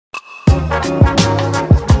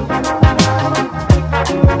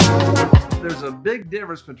There's a big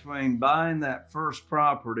difference between buying that first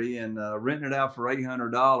property and renting it out for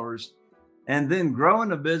 $800 and then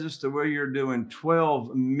growing a business to where you're doing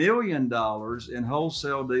 $12 million in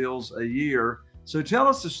wholesale deals a year. So tell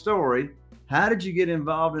us the story. How did you get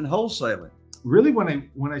involved in wholesaling? Really, when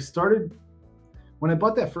I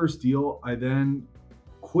bought that first deal, I then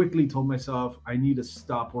quickly told myself I need to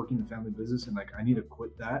stop working the family business and I need to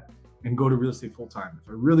quit that and go to real estate full time. If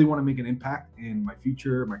I really want to make an impact in my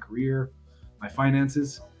future, my career, my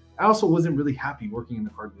finances. I also wasn't really happy working in the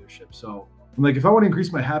car dealership. So I'm like, if I want to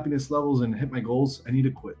increase my happiness levels and hit my goals, I need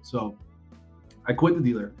to quit. So I quit the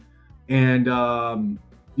dealer. And,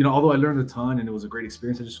 although I learned a ton and it was a great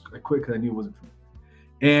experience, I quit because I knew it wasn't for me.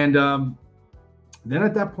 And then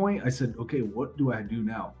at that point I said, okay, what do I do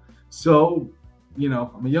now? So,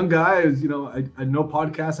 I'm a young guy, I know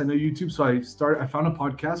podcasts, I know YouTube. So I found a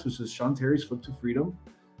podcast, which is Sean Terry's Flip to Freedom.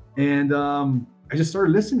 And I just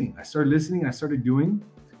started listening. I started doing.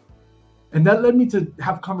 And that led me to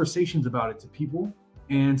have conversations about it to people.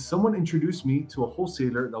 And someone introduced me to a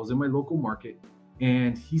wholesaler that was in my local market.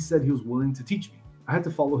 And he said he was willing to teach me. I had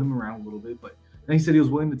to follow him around a little bit, but then he said he was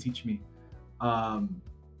willing to teach me. And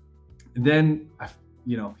then,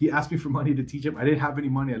 he asked me for money to teach him. I didn't have any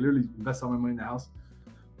money. I literally invested all my money in the house.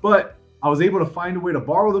 But I was able to find a way to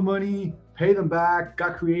borrow the money, pay them back,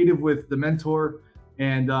 got creative with the mentor.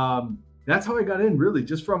 And that's how I got in, really,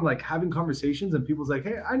 just from having conversations and people's like,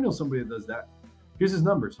 hey, I know somebody that does that. Here's his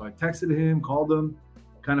number. So I texted him, called him,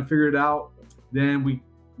 kind of figured it out. Then we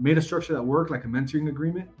made a structure that worked, like a mentoring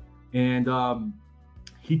agreement. And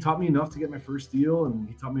he taught me enough to get my first deal, and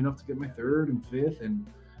he taught me enough to get my third and fifth. And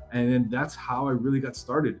then that's how I really got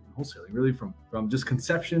started in wholesaling, really from just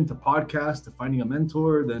conception to podcast to finding a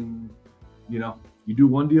mentor. Then, you do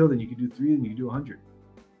one deal, then you can do three, and you can do 100.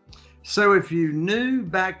 So if you knew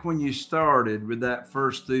back when you started with that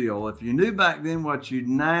first deal, if you knew back then what you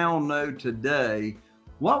now know today,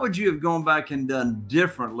 what would you have gone back and done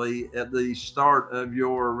differently at the start of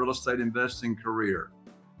your real estate investing career?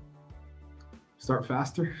 Start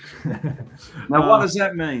faster. Now, what does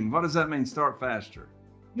that mean? What does that mean, start faster?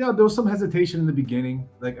 Yeah, there was some hesitation in the beginning.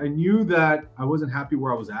 I knew that I wasn't happy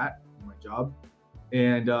where I was at in my job.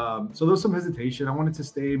 And so there was some hesitation. I wanted to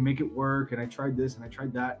stay, make it work. And I tried this and I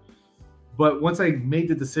tried that. But once I made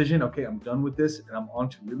the decision, okay, I'm done with this and I'm on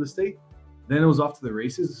to real estate, then it was off to the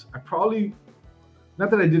races. I probably, not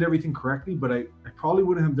that I did everything correctly, but I probably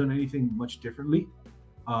wouldn't have done anything much differently.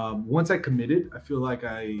 Once I committed, I feel like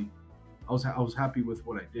I was happy with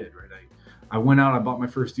what I did, right? I went out, I bought my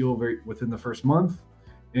first deal within the first month.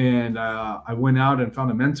 And I went out and found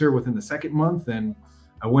a mentor within the second month. And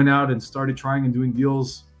I went out and started trying and doing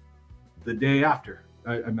deals the day after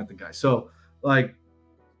I met the guy. So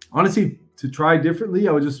honestly, to try differently,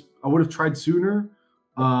 I would have tried sooner.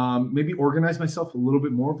 Maybe organize myself a little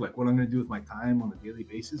bit more of what I'm going to do with my time on a daily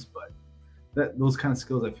basis. But those kind of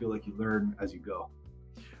skills, I feel like you learn as you go.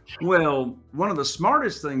 Well, one of the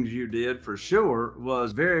smartest things you did for sure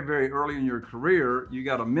was very, very early in your career, you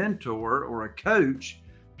got a mentor or a coach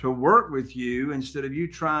to work with you instead of you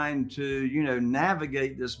trying to,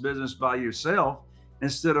 navigate this business by yourself.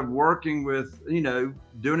 Instead of working with,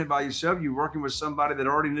 doing it by yourself, you're working with somebody that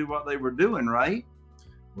already knew what they were doing, right?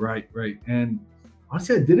 Right. And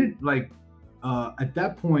honestly, I didn't at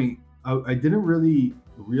that point, I didn't really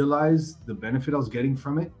realize the benefit I was getting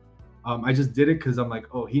from it. I just did it because I'm like,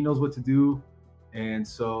 oh, he knows what to do. And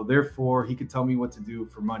so therefore he could tell me what to do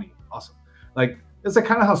for money. Awesome. It's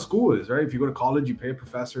kind of how school is, right? If you go to college, you pay a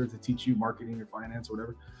professor to teach you marketing or finance or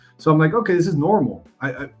whatever. So I'm like, okay, this is normal.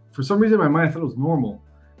 I for some reason in my mind, I thought it was normal.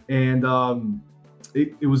 And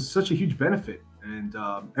it was such a huge benefit. And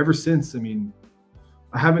ever since,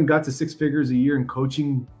 I haven't got to 6 figures a year in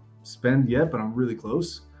coaching spend yet, but I'm really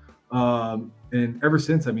close. And ever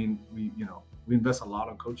since, we invest a lot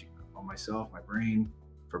on coaching on myself, my brain,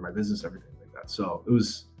 for my business, everything like that. So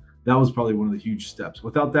that was probably one of the huge steps.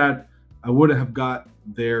 Without that, I wouldn't have got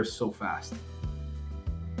there so fast.